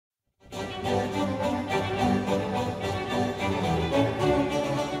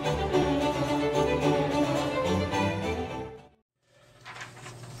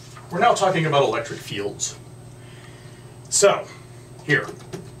now talking about electric fields. So, here,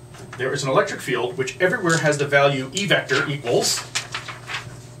 there is an electric field which everywhere has the value E vector equals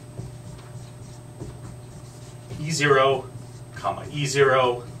E0,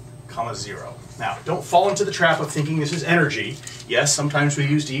 E0, 0. Now, don't fall into the trap of thinking this is energy. Yes, sometimes we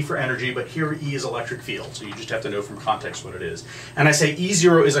use E for energy, but here E is electric field, so you just have to know from context what it is. And I say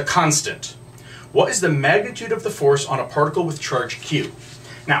E0 is a constant. What is the magnitude of the force on a particle with charge Q?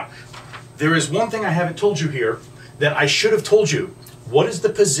 Now, there is one thing I haven't told you here that I should have told you. What is the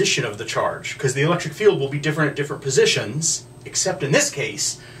position of the charge? Because the electric field will be different at different positions, except in this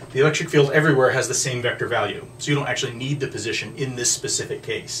case, the electric field everywhere has the same vector value. So you don't actually need the position in this specific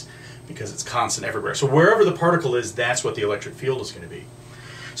case, because it's constant everywhere. So wherever the particle is, that's what the electric field is going to be.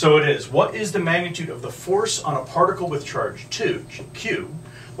 So it is, what is the magnitude of the force on a particle with charge 2, Q?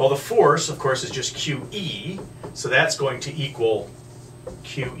 Well, the force, of course, is just QE, so that's going to equal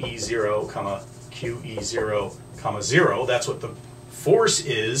QE0, QE0, 0. That's what the force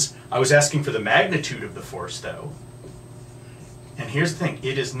is. I was asking for the magnitude of the force, though. And here's the thing,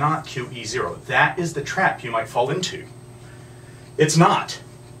 it is not QE0. That is the trap you might fall into. It's not.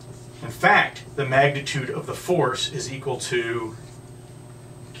 In fact, the magnitude of the force is equal to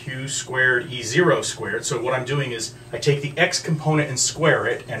Q squared E0 squared. So what I'm doing is I take the x component and square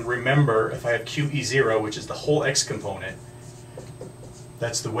it, and remember, if I have QE0, which is the whole x component,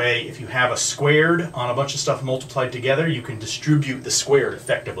 that's the way, if you have a squared on a bunch of stuff multiplied together, you can distribute the squared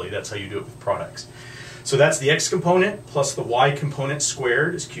effectively. That's how you do it with products. So that's the x component plus the y component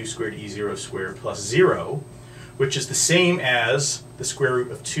squared is Q squared E0 squared plus 0, which is the same as the square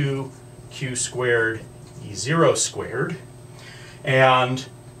root of 2Q squared E0 squared. And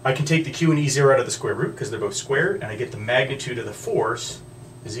I can take the Q and E0 out of the square root because they're both squared, and I get the magnitude of the force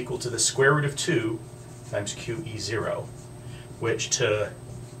is equal to the square root of 2 times QE0, which to a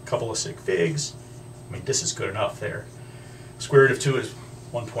couple of sig figs, I mean, this is good enough there. Square root of 2 is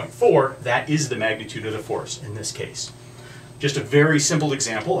 1.4. That is the magnitude of the force in this case. Just a very simple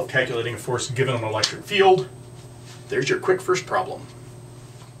example of calculating a force given an electric field. There's your quick first problem.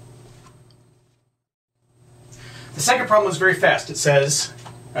 The second problem is very fast. It says,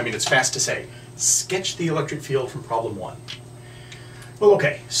 it's fast to say, sketch the electric field from problem 1. Well,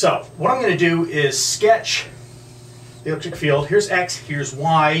 okay, so what I'm going to do is sketch the electric field. Here's x, here's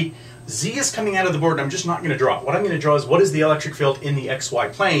y. Z is coming out of the board, and I'm just not going to draw it. What I'm going to draw is what is the electric field in the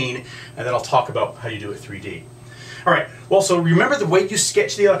xy plane, and then I'll talk about how you do it 3D. All right, well, so remember the way you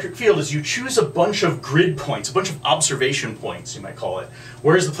sketch the electric field is you choose a bunch of grid points, a bunch of observation points, you might call it.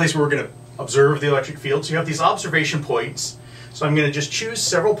 Where's the place where we're going to observe the electric field? So you have these observation points. So I'm going to just choose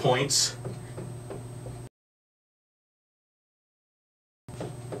several points.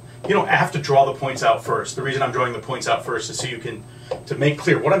 You don't have to draw the points out first. The reason I'm drawing the points out first is so you can, to make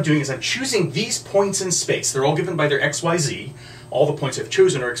clear, what I'm doing is I'm choosing these points in space. They're all given by their x, y, z. All the points I've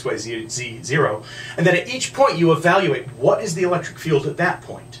chosen are x, y, z, 0. And then at each point you evaluate what is the electric field at that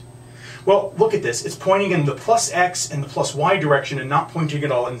point. Well, look at this. It's pointing in the plus x and the plus y direction and not pointing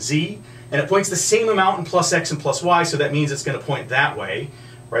at all in z. And it points the same amount in plus x and plus y, so that means it's going to point that way,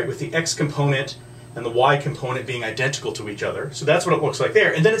 right, with the x component and the y component being identical to each other. So that's what it looks like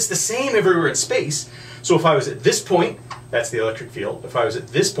there. And then it's the same everywhere in space. So if I was at this point, that's the electric field. If I was at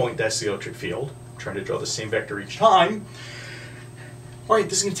this point, that's the electric field. I'm trying to draw the same vector each time. All right,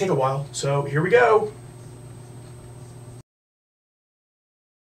 this is going to take a while, so here we go.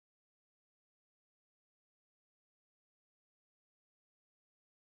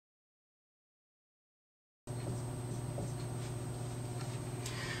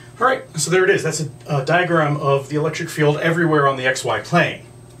 All right, so there it is. That's a diagram of the electric field everywhere on the xy plane.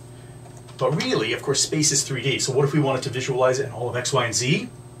 But really, of course, space is 3D, so what if we wanted to visualize it in all of x, y, and z?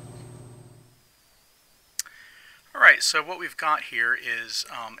 Alright, so what we've got here is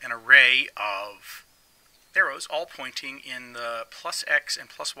an array of arrows all pointing in the plus x and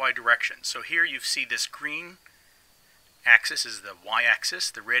plus y direction. So here you see this green axis is the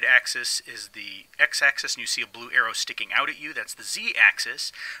y-axis, the red axis is the x-axis, and you see a blue arrow sticking out at you. That's the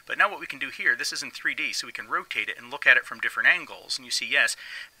z-axis. But now what we can do here, this is in 3D, so we can rotate it and look at it from different angles. And you see, yes,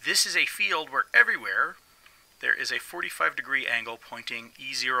 this is a field where everywhere there is a 45-degree angle pointing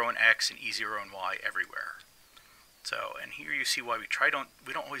E0 and x and E0 and y everywhere. So, and here you see why we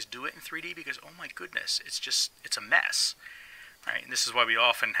don't always do it in 3D, because, oh my goodness, it's a mess. Right? And this is why we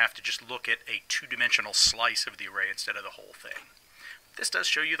often have to just look at a two-dimensional slice of the array instead of the whole thing. This does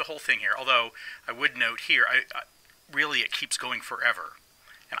show you the whole thing here, although I would note here, really it keeps going forever.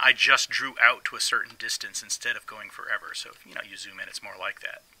 And I just drew out to a certain distance instead of going forever. So if you zoom in, it's more like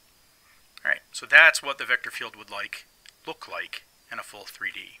that. All right, so that's what the vector field would look like in a full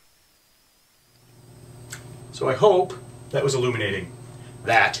 3D. So I hope that was illuminating.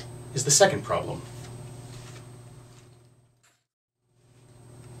 That is the second problem.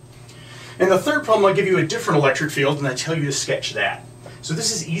 In the third problem, I'll give you a different electric field and I tell you to sketch that. So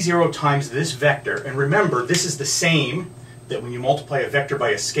this is E0 times this vector, and remember, this is the same that when you multiply a vector by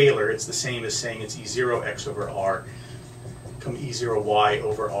a scalar, it's the same as saying it's E0 x over r, comma E0 y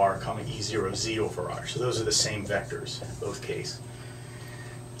over r, comma E0 z over r. So those are the same vectors in both cases.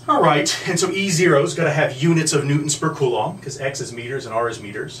 All right, and so E0's got to have units of newtons per coulomb, because x is meters and r is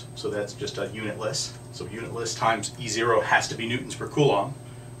meters, so that's just a unitless. So unitless times E0 has to be newtons per coulomb,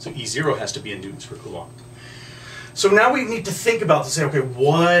 so E0 has to be in newtons per coulomb. So now we need to think about this, say, okay,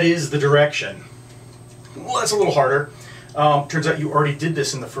 what is the direction? Well, that's a little harder. Turns out you already did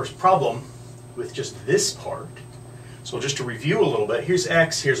this in the first problem with just this part. So just to review a little bit, here's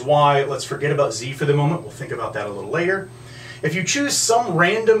x, here's y. Let's forget about z for the moment. We'll think about that a little later. If you choose some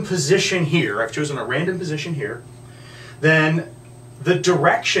random position here, I've chosen a random position here, then the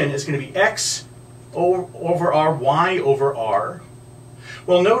direction is going to be x over r, y over r.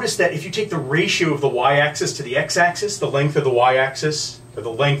 Well, notice that if you take the ratio of the y-axis to the x-axis, the length of the y-axis, or the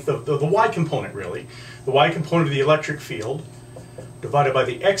length of the y component really, the y component of the electric field divided by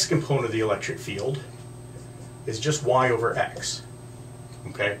the x component of the electric field is just y over x.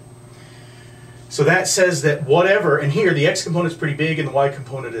 Okay? So that says that whatever, and here the x component is pretty big and the y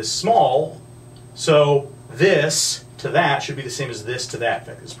component is small, so this to that should be the same as this to that. In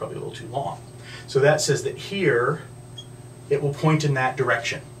fact, it's probably a little too long. So that says that here it will point in that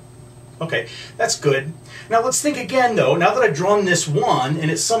direction. Okay, that's good. Now let's think again though, now that I've drawn this one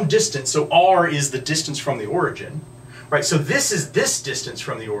and it's some distance, so r is the distance from the origin, right? So this is this distance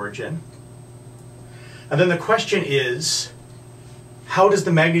from the origin. And then the question is, how does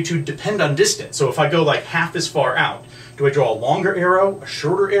the magnitude depend on distance? So if I go like half as far out, do I draw a longer arrow, a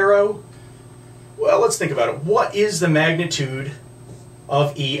shorter arrow? Well, let's think about it. What is the magnitude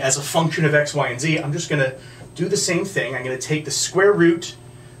of E as a function of x, y, and z? I'm just going to do the same thing. I'm going to take the square root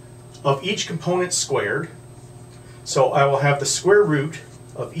of each component squared. So I will have the square root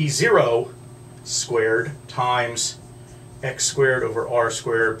of E0 squared times x squared over r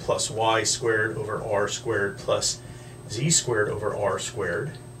squared plus y squared over r squared plus z squared over r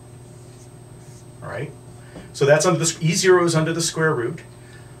squared. All right. So that's under the E0 is under the square root.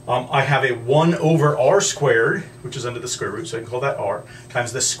 I have a 1 over r squared, which is under the square root, so I can call that r,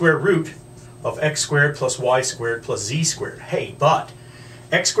 times the square root of x squared plus y squared plus z squared. Hey, but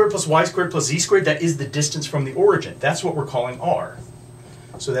x squared plus y squared plus z squared, that is the distance from the origin. That's what we're calling r.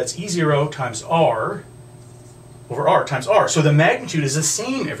 So that's E0 times r over r times r. So the magnitude is the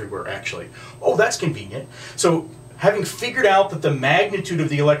same everywhere, actually. Oh, that's convenient. So having figured out that the magnitude of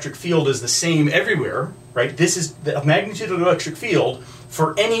the electric field is the same everywhere, right? This is the magnitude of the electric field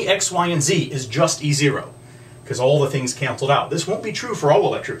for any x, y, and z is just E0, because all the things canceled out. This won't be true for all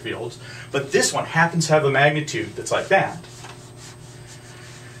electric fields, but this one happens to have a magnitude that's like that.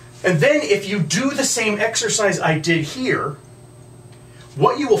 And then if you do the same exercise I did here,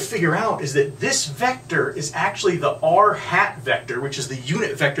 what you will figure out is that this vector is actually the r hat vector, which is the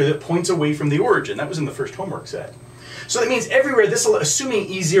unit vector that points away from the origin. That was in the first homework set. So that means everywhere, this, assuming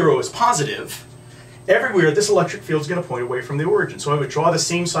E0 is positive, everywhere this electric field is going to point away from the origin. So I would draw the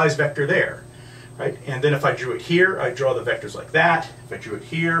same size vector there. Right? And then if I drew it here, I draw the vectors like that. If I drew it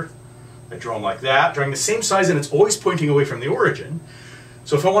here, I draw them like that, drawing the same size, and it's always pointing away from the origin.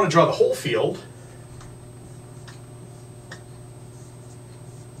 So if I want to draw the whole field,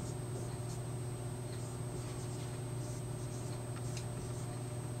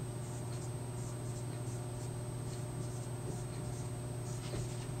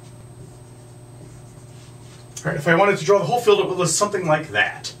 all right, if I wanted to draw the whole field, it was something like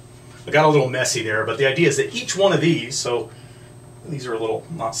that. I got a little messy there, but the idea is that each one of these, so these are a little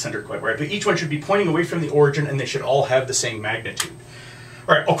not centered quite right, but each one should be pointing away from the origin and they should all have the same magnitude.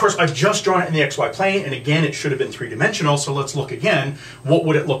 All right, of course, I've just drawn it in the xy plane, and again, it should have been three-dimensional, so let's look again. What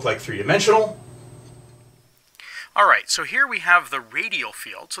would it look like three-dimensional? All right, so here we have the radial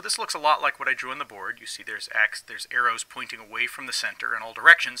field. So this looks a lot like what I drew on the board. You see there's arrows pointing away from the center in all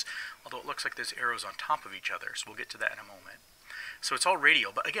directions, although it looks like there's arrows on top of each other, so we'll get to that in a moment. So it's all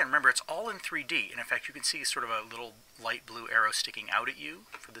radial, but again, remember, it's all in 3D, and in fact, you can see sort of a little light blue arrow sticking out at you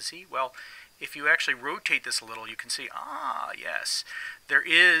for the Z. Well, if you actually rotate this a little, you can see, ah, yes, there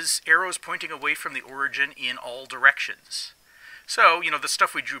is arrows pointing away from the origin in all directions. So, you know, the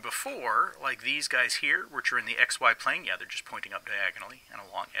stuff we drew before, like these guys here, which are in the xy plane, yeah, they're just pointing up diagonally, and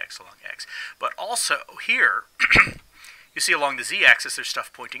along x. But also here, you see along the z-axis, there's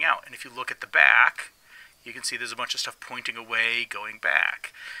stuff pointing out, and if you look at the back, you can see there's a bunch of stuff pointing away, going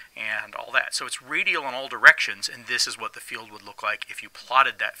back, and all that. So it's radial in all directions, and this is what the field would look like if you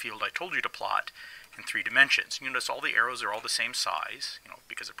plotted that field I told you to plot in 3 dimensions. You notice all the arrows are all the same size,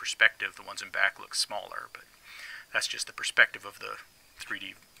 because of perspective, the ones in back look smaller, but that's just the perspective of the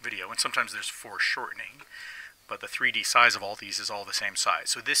 3D video, and sometimes there's foreshortening, but the 3D size of all these is all the same size.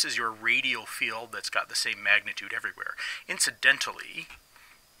 So this is your radial field that's got the same magnitude everywhere. Incidentally,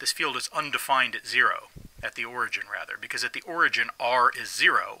 this field is undefined at 0, at the origin rather, because at the origin r is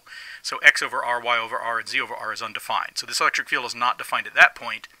 0, so x over r, y over r, and z over r is undefined. So this electric field is not defined at that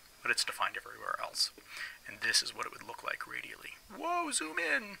point, but it's defined everywhere else. And this is what it would look like radially. Whoa, zoom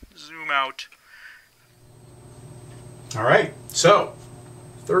in, zoom out. All right, so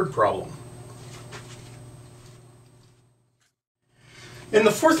third problem. In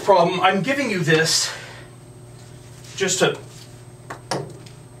the fourth problem, I'm giving you this just to...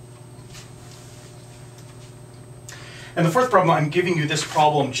 In the fourth problem, I'm giving you this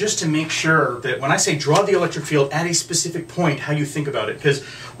problem just to make sure that when I say draw the electric field at a specific point, how you think about it. Because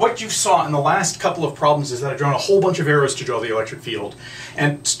what you saw in the last couple of problems is that I've drawn a whole bunch of arrows to draw the electric field.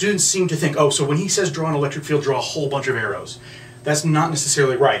 And students seem to think, oh, so when he says draw an electric field, draw a whole bunch of arrows. That's not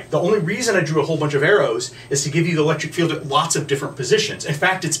necessarily right. The only reason I drew a whole bunch of arrows is to give you the electric field at lots of different positions. In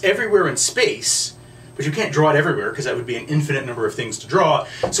fact, it's everywhere in space, but you can't draw it everywhere because that would be an infinite number of things to draw.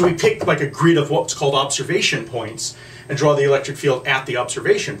 So we picked like a grid of what's called observation points and draw the electric field at the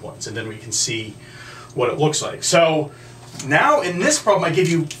observation points, and then we can see what it looks like. So now in this problem, I give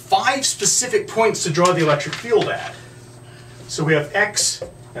you 5 specific points to draw the electric field at. So we have x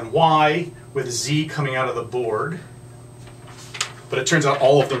and y with z coming out of the board. But it turns out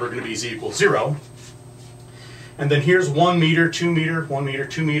all of them are going to be z equals 0. And then here's 1 meter, 2 meter, 1 meter,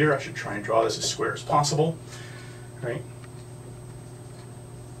 2 meter. I should try and draw this as square as possible. Right?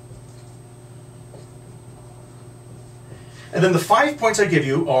 And then the 5 points I give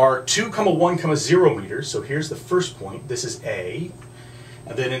you are 2, 1, 0 meters. So here's the first point. This is A.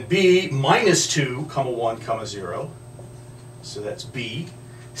 And then in B, minus 2, 1, 0. So that's B.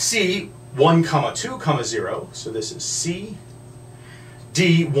 C, 1, 2, 0. So this is C.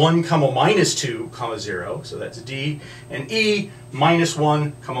 D, 1, minus 2, 0, so that's D, and E, minus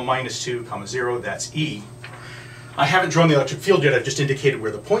 1, minus 2, 0, that's E. I haven't drawn the electric field yet, I've just indicated where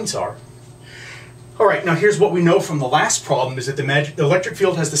the points are. All right, now here's what we know from the last problem, is that the electric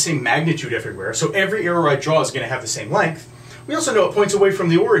field has the same magnitude everywhere, so every arrow I draw is going to have the same length. We also know it points away from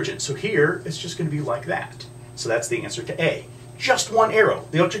the origin, so here it's just going to be like that. So that's the answer to A. Just one arrow.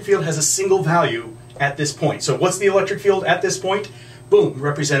 The electric field has a single value at this point. So what's the electric field at this point? Boom,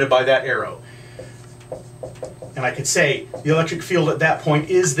 represented by that arrow. And I could say the electric field at that point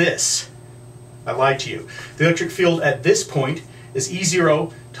is this. I lied to you. The electric field at this point is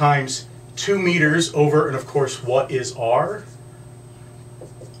E0 times 2 meters over, and of course, what is R?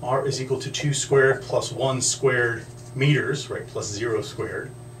 R is equal to 2 squared plus 1 squared meters, right, plus 0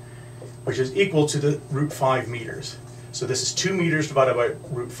 squared, which is equal to the root 5 meters. So this is 2 meters divided by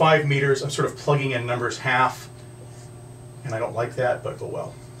root 5 meters. I'm sort of plugging in numbers half. And I don't like that, but oh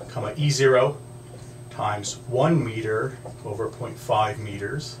well. Comma E0 times 1 meter over 0.5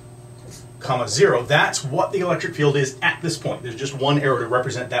 meters, comma 0. That's what the electric field is at this point. There's just one arrow to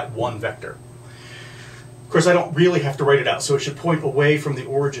represent that one vector. Of course, I don't really have to write it out, so it should point away from the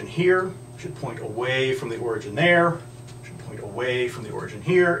origin here, it should point away from the origin there, away from the origin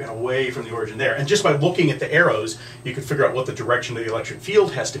here and away from the origin there. And just by looking at the arrows, you can figure out what the direction of the electric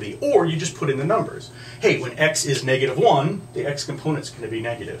field has to be, or you just put in the numbers. Hey, when x is -1, the x component's going to be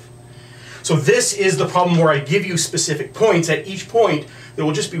negative. So this is the problem where I give you specific points. At each point, there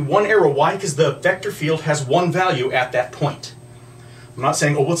will just be one arrow. Why? Because the vector field has one value at that point. I'm not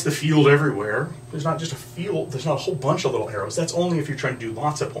saying, oh, what's the field everywhere? There's not just a field, there's not a whole bunch of little arrows. That's only if you're trying to do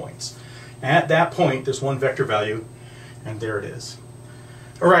lots of points. At that point, there's one vector value, and there it is.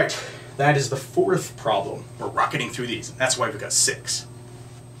 All right, that is the fourth problem. We're rocketing through these, and that's why we've got 6.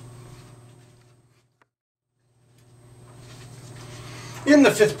 In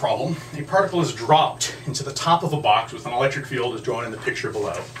the fifth problem, a particle is dropped into the top of a box with an electric field as drawn in the picture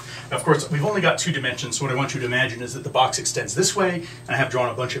below. Now, of course, we've only got 2 dimensions, so what I want you to imagine is that the box extends this way, and I have drawn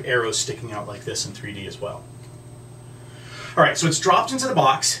a bunch of arrows sticking out like this in 3D as well. All right, so it's dropped into the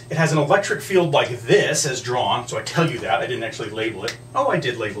box. It has an electric field like this as drawn, so I tell you that. I didn't actually label it. Oh, I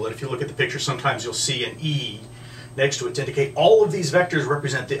did label it. If you look at the picture, sometimes you'll see an E next to it to indicate all of these vectors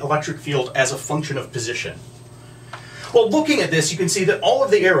represent the electric field as a function of position. Well, looking at this, you can see that all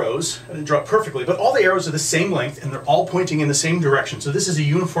of the arrows, I didn't draw it perfectly, but all the arrows are the same length and they're all pointing in the same direction. So this is a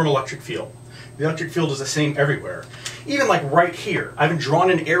uniform electric field. The electric field is the same everywhere. Even like right here, I haven't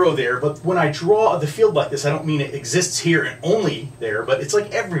drawn an arrow there, but when I draw the field like this, I don't mean it exists here and only there, but it's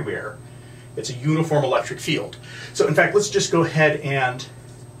like everywhere. It's a uniform electric field. So in fact, let's just go ahead and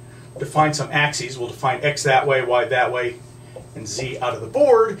define some axes. We'll define x that way, y that way, and z out of the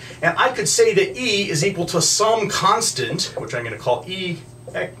board. And I could say that E is equal to some constant, which I'm going to call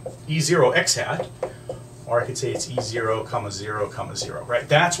E0 x hat. Or I could say it's E0, 0, 0, right?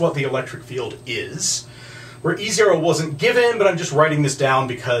 That's what the electric field is. Where E0 wasn't given, but I'm just writing this down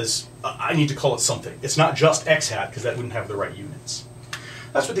because I need to call it something. It's not just x hat, because that wouldn't have the right units.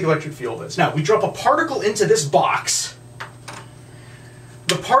 That's what the electric field is. Now, we drop a particle into this box.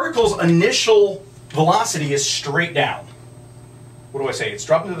 The particle's initial velocity is straight down. What do I say? It's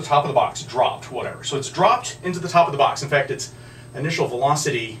dropped into the top of the box. Dropped, whatever. So it's dropped into the top of the box. In fact, its initial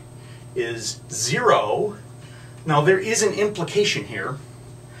velocity is 0. Now, there is an implication here.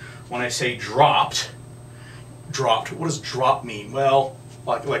 When I say dropped, what does drop mean? Well,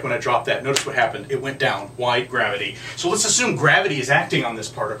 like when I dropped that, notice what happened. It went down. Why? Gravity. So let's assume gravity is acting on this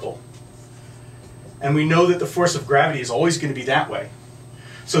particle. And we know that the force of gravity is always going to be that way.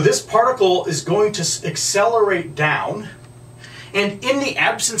 So this particle is going to accelerate down, and in the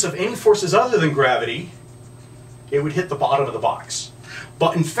absence of any forces other than gravity, it would hit the bottom of the box.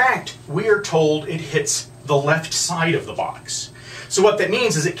 But in fact, we are told it hits the left side of the box. So what that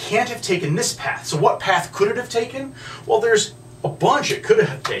means is it can't have taken this path. So what path could it have taken? Well, there's a bunch it could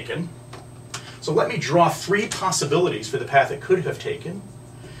have taken. So let me draw 3 possibilities for the path it could have taken.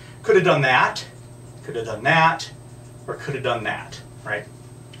 Could have done that, could have done that, or could have done that, right?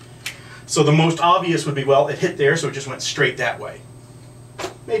 So the most obvious would be, well, it hit there, so it just went straight that way.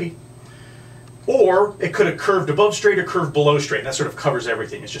 Maybe. Or it could have curved above straight or curved below straight. That sort of covers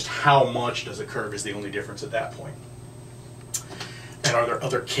everything. It's just how much does it curve is the only difference at that point. And are there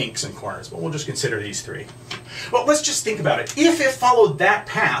other kinks and corners? But we'll just consider these 3. Well, let's just think about it. If it followed that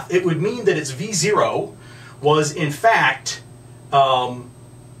path, it would mean that its V0 was, in fact,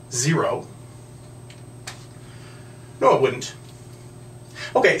 0. No, it wouldn't.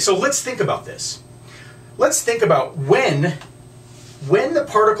 Okay, so let's think about this. Let's think about when the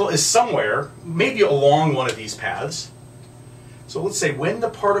particle is somewhere, maybe along one of these paths. So let's say when the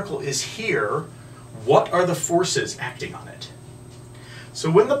particle is here, what are the forces acting on it? So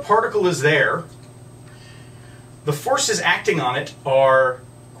when the particle is there, the forces acting on it are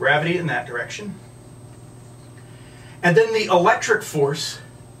gravity in that direction. And then the electric force,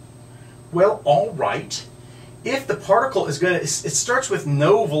 well, all right. If the particle is going to, it starts with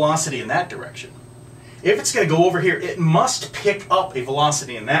no velocity in that direction. If it's going to go over here, it must pick up a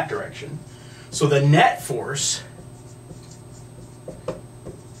velocity in that direction. So the net force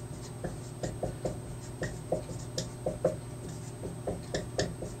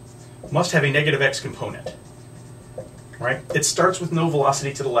must have a negative x component, right? It starts with no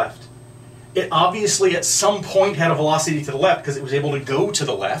velocity to the left. It obviously at some point had a velocity to the left because it was able to go to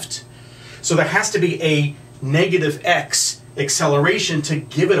the left. So there has to be a negative x acceleration to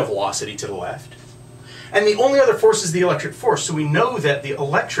give it a velocity to the left. And the only other force is the electric force. So we know that the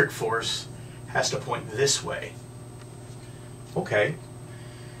electric force has to point this way. Okay.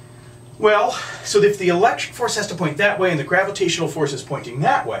 Well, so if the electric force has to point that way and the gravitational force is pointing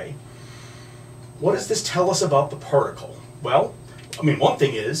that way, what does this tell us about the particle? Well, I mean, one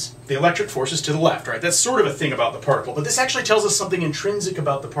thing is the electric force is to the left, right? That's sort of a thing about the particle, but this actually tells us something intrinsic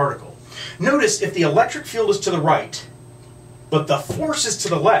about the particle. Notice if the electric field is to the right, but the force is to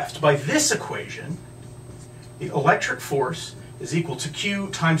the left, by this equation, the electric force is equal to Q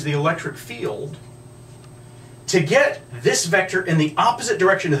times the electric field. To get this vector in the opposite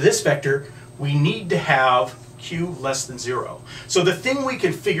direction of this vector, we need to have Q less than 0. So the thing we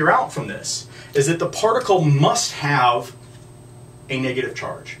can figure out from this is that the particle must have a negative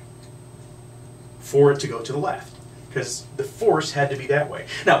charge for it to go to the left, because the force had to be that way.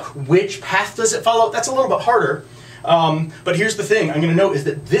 Now, which path does it follow? That's a little bit harder, but here's the thing I'm going to note is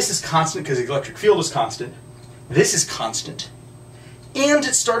that this is constant because the electric field is constant. This is constant, and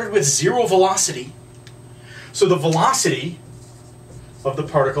it started with 0 velocity. So the velocity of the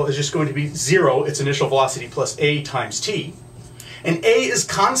particle is just going to be 0, its initial velocity, plus a times t. And a is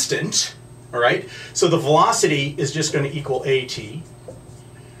constant, all right? So the velocity is just going to equal at,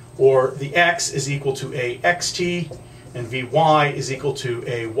 or the x is equal to a xt, and vy is equal to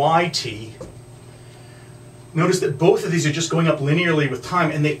a yt. Notice that both of these are just going up linearly with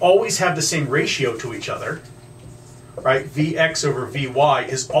time, and they always have the same ratio to each other. right, Vx over Vy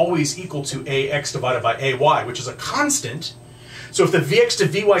is always equal to Ax divided by Ay, which is a constant. So if the Vx to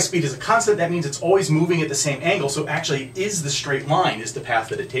Vy speed is a constant, that means it's always moving at the same angle, so actually it is the straight line, is the path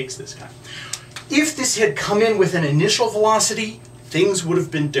that it takes this time. If this had come in with an initial velocity, things would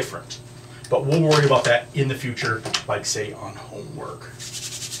have been different. But we'll worry about that in the future, like say on homework.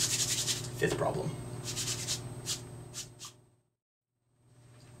 Fifth problem.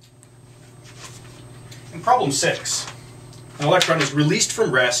 In problem 6, an electron is released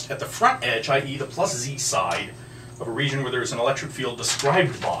from rest at the front edge, i.e. the plus z side, of a region where there is an electric field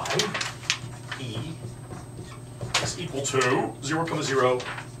described by E is equal to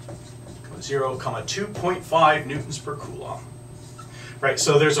 0,2.5 newtons per coulomb. Right,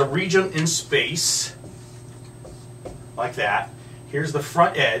 so there's a region in space like that. Here's the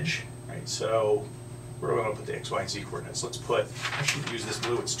front edge, right? So where do I want to put the x, y, and z coordinates? Let's put, I shouldn't use this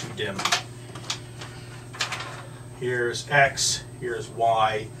blue, it's too dim. Here's x, here's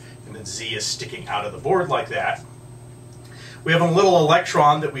y, and then z is sticking out of the board like that. We have a little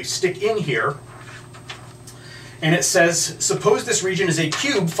electron that we stick in here, and it says, suppose this region is a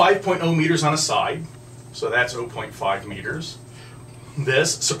cube 5.0 meters on a side, so that's 0.5 meters.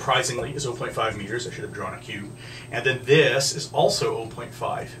 This, surprisingly, is 0.5 meters. I should have drawn a cube. And then this is also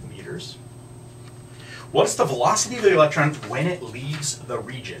 0.5 meters. What is the velocity of the electron when it leaves the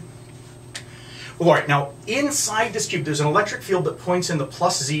region? Well, all right, now inside this cube, there's an electric field that points in the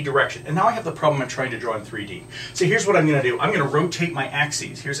plus z direction. And now I have the problem I'm trying to draw in 3D. So here's what I'm going to do. I'm going to rotate my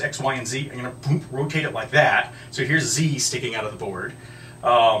axes. Here's x, y, and z. I'm going to rotate it like that. So here's z sticking out of the board.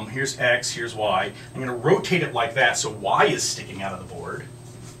 Here's x, here's y. I'm going to rotate it like that so y is sticking out of the board.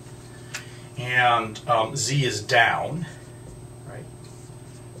 And z is down. Right?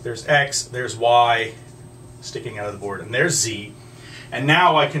 There's x, there's y sticking out of the board, and there's z. And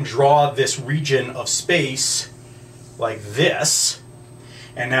now I can draw this region of space like this.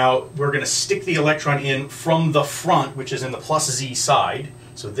 And now we're going to stick the electron in from the front, which is in the plus z side.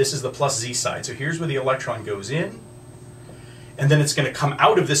 So this is the plus z side. So here's where the electron goes in. And then it's going to come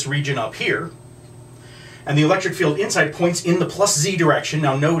out of this region up here. And the electric field inside points in the plus z direction.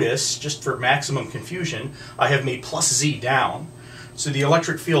 Now notice, just for maximum confusion, I have made plus z down. So the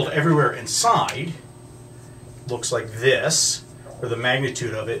electric field everywhere inside looks like this, where the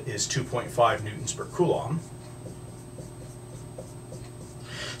magnitude of it is 2.5 newtons per coulomb.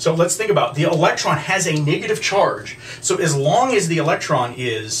 So let's think about it. The electron has a negative charge. So as long as the electron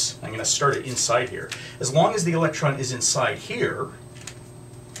is, I'm going to start it inside here, as long as the electron is inside here,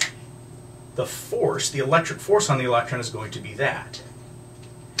 the force, the electric force on the electron is going to be that.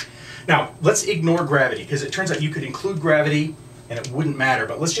 Now, let's ignore gravity, because it turns out you could include gravity and it wouldn't matter,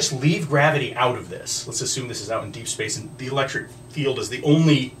 but let's just leave gravity out of this. Let's assume this is out in deep space and the electric field is the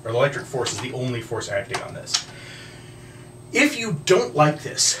only, or the electric force is the only force acting on this. If you don't like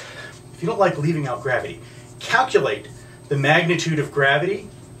this, if you don't like leaving out gravity, calculate the magnitude of gravity,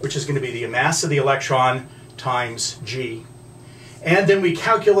 which is going to be the mass of the electron times g, and then we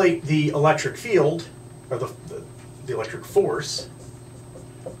calculate the electric field, or the electric force,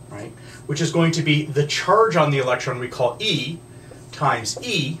 right, which is going to be the charge on the electron we call E times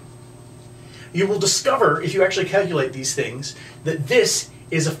E. You will discover, if you actually calculate these things, that this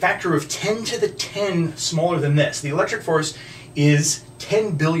is a factor of 10 to the 10 smaller than this. The electric force is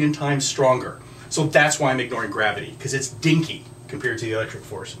 10 billion times stronger. So that's why I'm ignoring gravity, because it's dinky compared to the electric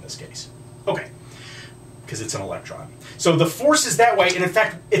force in this case. Okay, because it's an electron. So the force is that way, and in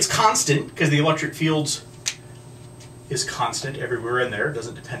fact, it's constant, because the electric field is constant everywhere in there. It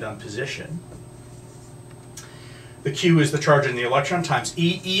doesn't depend on position. The Q is the charge on the electron times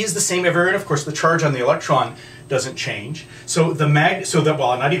E. E is the same everywhere, and of course the charge on the electron doesn't change. So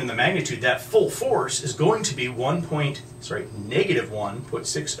well, not even the magnitude, that full force is going to be negative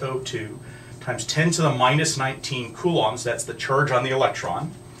 1.602 times 10 to the minus 19 coulombs. That's the charge on the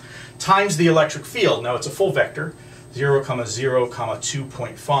electron, times the electric field. Now it's a full vector,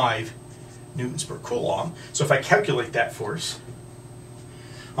 0,2.5 newtons per coulomb. So if I calculate that force,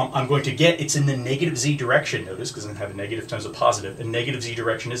 I'm going to get, it's in the negative z direction, notice, because I'm going to have a negative times a positive, and negative z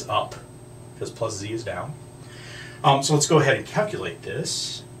direction is up, because plus z is down. So let's go ahead and calculate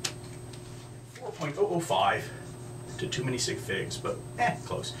this. 4.005 to too many sig figs, but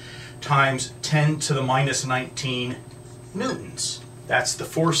close, times 10 to the minus 19 newtons. That's the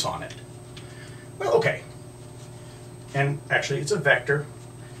force on it. Well, okay. And actually, it's a vector,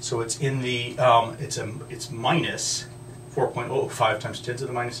 so it's in the, it's minus 4.05 times 10 to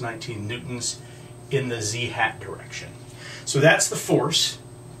the minus 19 newtons in the z hat direction. So that's the force.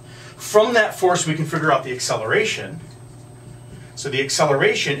 From that force, we can figure out the acceleration. So the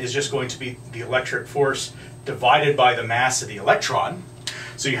acceleration is just going to be the electric force divided by the mass of the electron.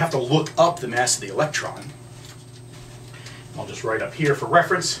 So you have to look up the mass of the electron. I'll just write up here for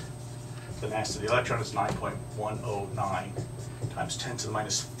reference. The mass of the electron is 9.109 times 10 to the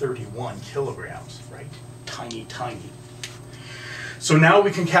minus 31 kilograms, right? Tiny, tiny. So now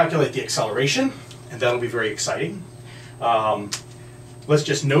we can calculate the acceleration, and that'll be very exciting. Let's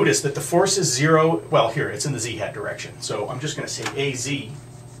just notice that the force is 0, well here, it's in the z-hat direction. So I'm just going to say AZ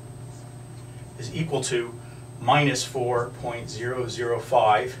is equal to minus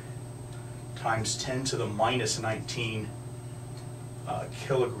 4.005 times 10 to the minus 19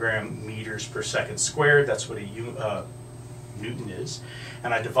 kilogram meters per second squared. That's what a Newton is.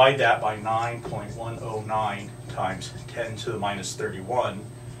 And I divide that by 9.109 times 10 to the minus 31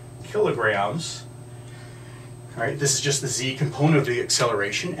 kilograms. All right, this is just the z component of the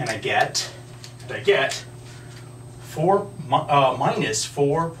acceleration, and I get minus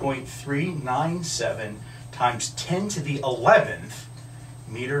 4.397 times 10 to the 11th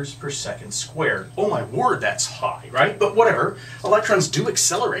meters per second squared. Oh my word, that's high, right? But whatever, electrons do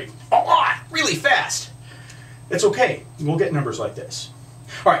accelerate a lot, really fast. It's okay, we'll get numbers like this.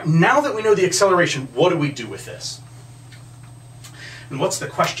 All right, now that we know the acceleration, what do we do with this? And what's the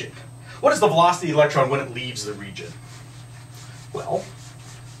question? What is the velocity of the electron when it leaves the region? Well,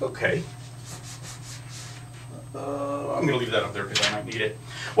 okay. I'm going to leave that up there because I might need it.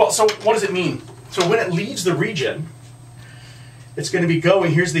 Well, so what does it mean? So when it leaves the region, it's going to be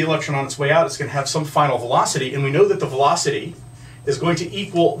going, here's the electron on its way out, it's going to have some final velocity, and we know that the velocity is going to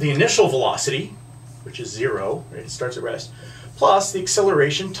equal the initial velocity, which is 0, right? It starts at rest, plus the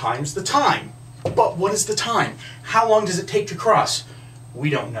acceleration times the time. But what is the time? How long does it take to cross?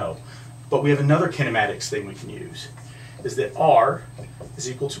 We don't know. But we have another kinematics thing we can use, is that R is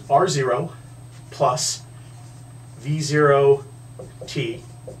equal to R0 plus V0t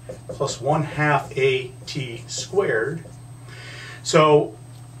plus 1/2 AT squared. So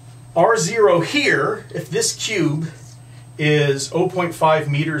R0 here, if this cube is 0.5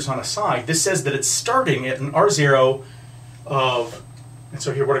 meters on a side, this says that it's starting at an R0 of, and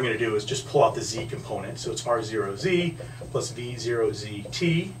so here what I'm going to do is just pull out the z component. So it's R0z plus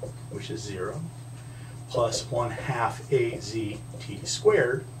V0zt, which is 0, plus 1/2 AZT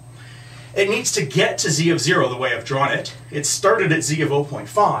squared. It needs to get to z of 0 the way I've drawn it. It started at z of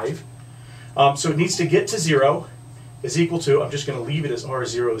 0.5, so it needs to get to 0 is equal to, I'm just going to leave it as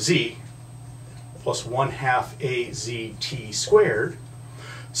R0z plus 1/2 AZT squared.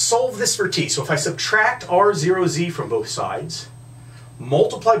 Solve this for t. So if I subtract R0z from both sides,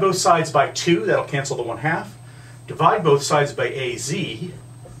 multiply both sides by 2, that'll cancel the 1/2, divide both sides by AZ,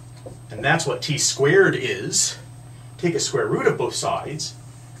 and that's what t squared is. Take a square root of both sides,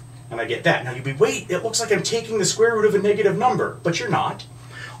 and I get that. Now you'd be, wait, it looks like I'm taking the square root of a negative number, but you're not.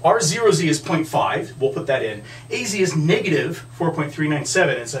 R0z is 0.5, we'll put that in. AZ is negative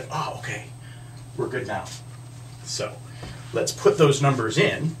 4.397, and it's like, oh, okay, we're good now. So let's put those numbers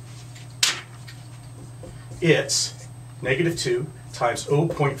in. It's negative 2 times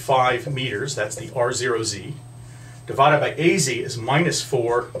 0.5 meters, that's the R0z, divided by AZ is minus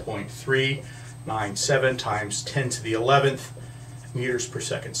 4.397 times 10 to the 11th meters per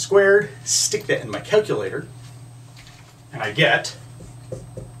second squared. Stick that in my calculator, and I get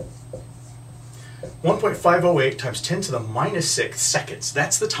 1.508 times 10 to the minus 6 seconds.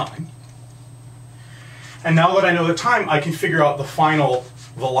 That's the time. And now that I know the time, I can figure out the final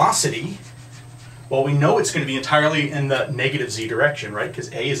velocity. Well, we know it's going to be entirely in the negative z direction, right?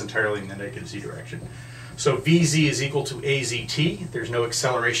 Because A is entirely in the negative z direction. So Vz is equal to AZT. There's no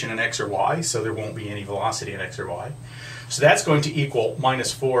acceleration in x or y, so there won't be any velocity in x or y. So that's going to equal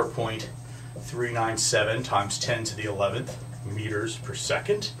minus 4.397 times 10 to the 11th meters per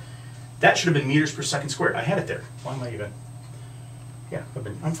second. That should have been meters per second squared. I had it there. Why am I even? Yeah,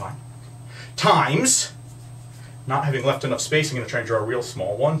 I'm fine. Times, not having left enough space, I'm going to try and draw real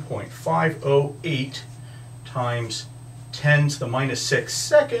small. 1.508 times 10 to the minus 6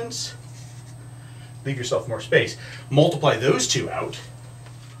 seconds. Leave yourself more space. Multiply those two out,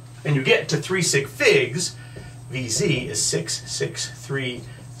 and you get to 3 sig figs. Vz is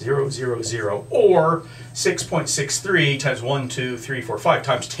 663,000, or 6.63 times 1, 2, 3, 4, 5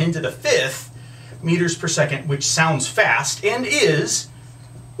 times 10 to the 5th meters per second, which sounds fast, and is,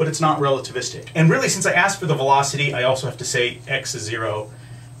 but it's not relativistic. And really, since I asked for the velocity, I also have to say x is 0,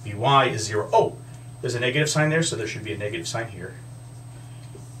 Vy is 0. Oh, there's a negative sign there, so there should be a negative sign here.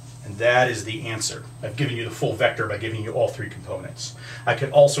 And that is the answer. I've given you the full vector by giving you all 3 components. I could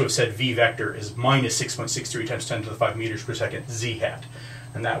also have said v vector is minus 6.63 times 10 to the 5 meters per second z hat.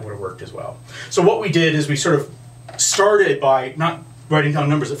 And that would have worked as well. So what we did is we sort of started by not writing down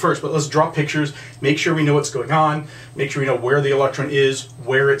numbers at first, but let's draw pictures, make sure we know what's going on, make sure we know where the electron is,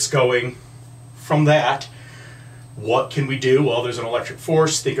 where it's going. From that, what can we do? Well, there's an electric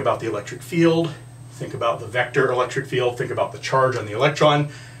force. Think about the electric field. Think about the vector electric field. Think about the charge on the electron.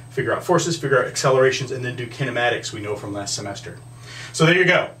 Figure out forces, figure out accelerations, and then do kinematics we know from last semester. So there you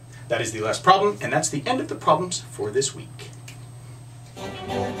go. That is the last problem, and that's the end of the problems for this week.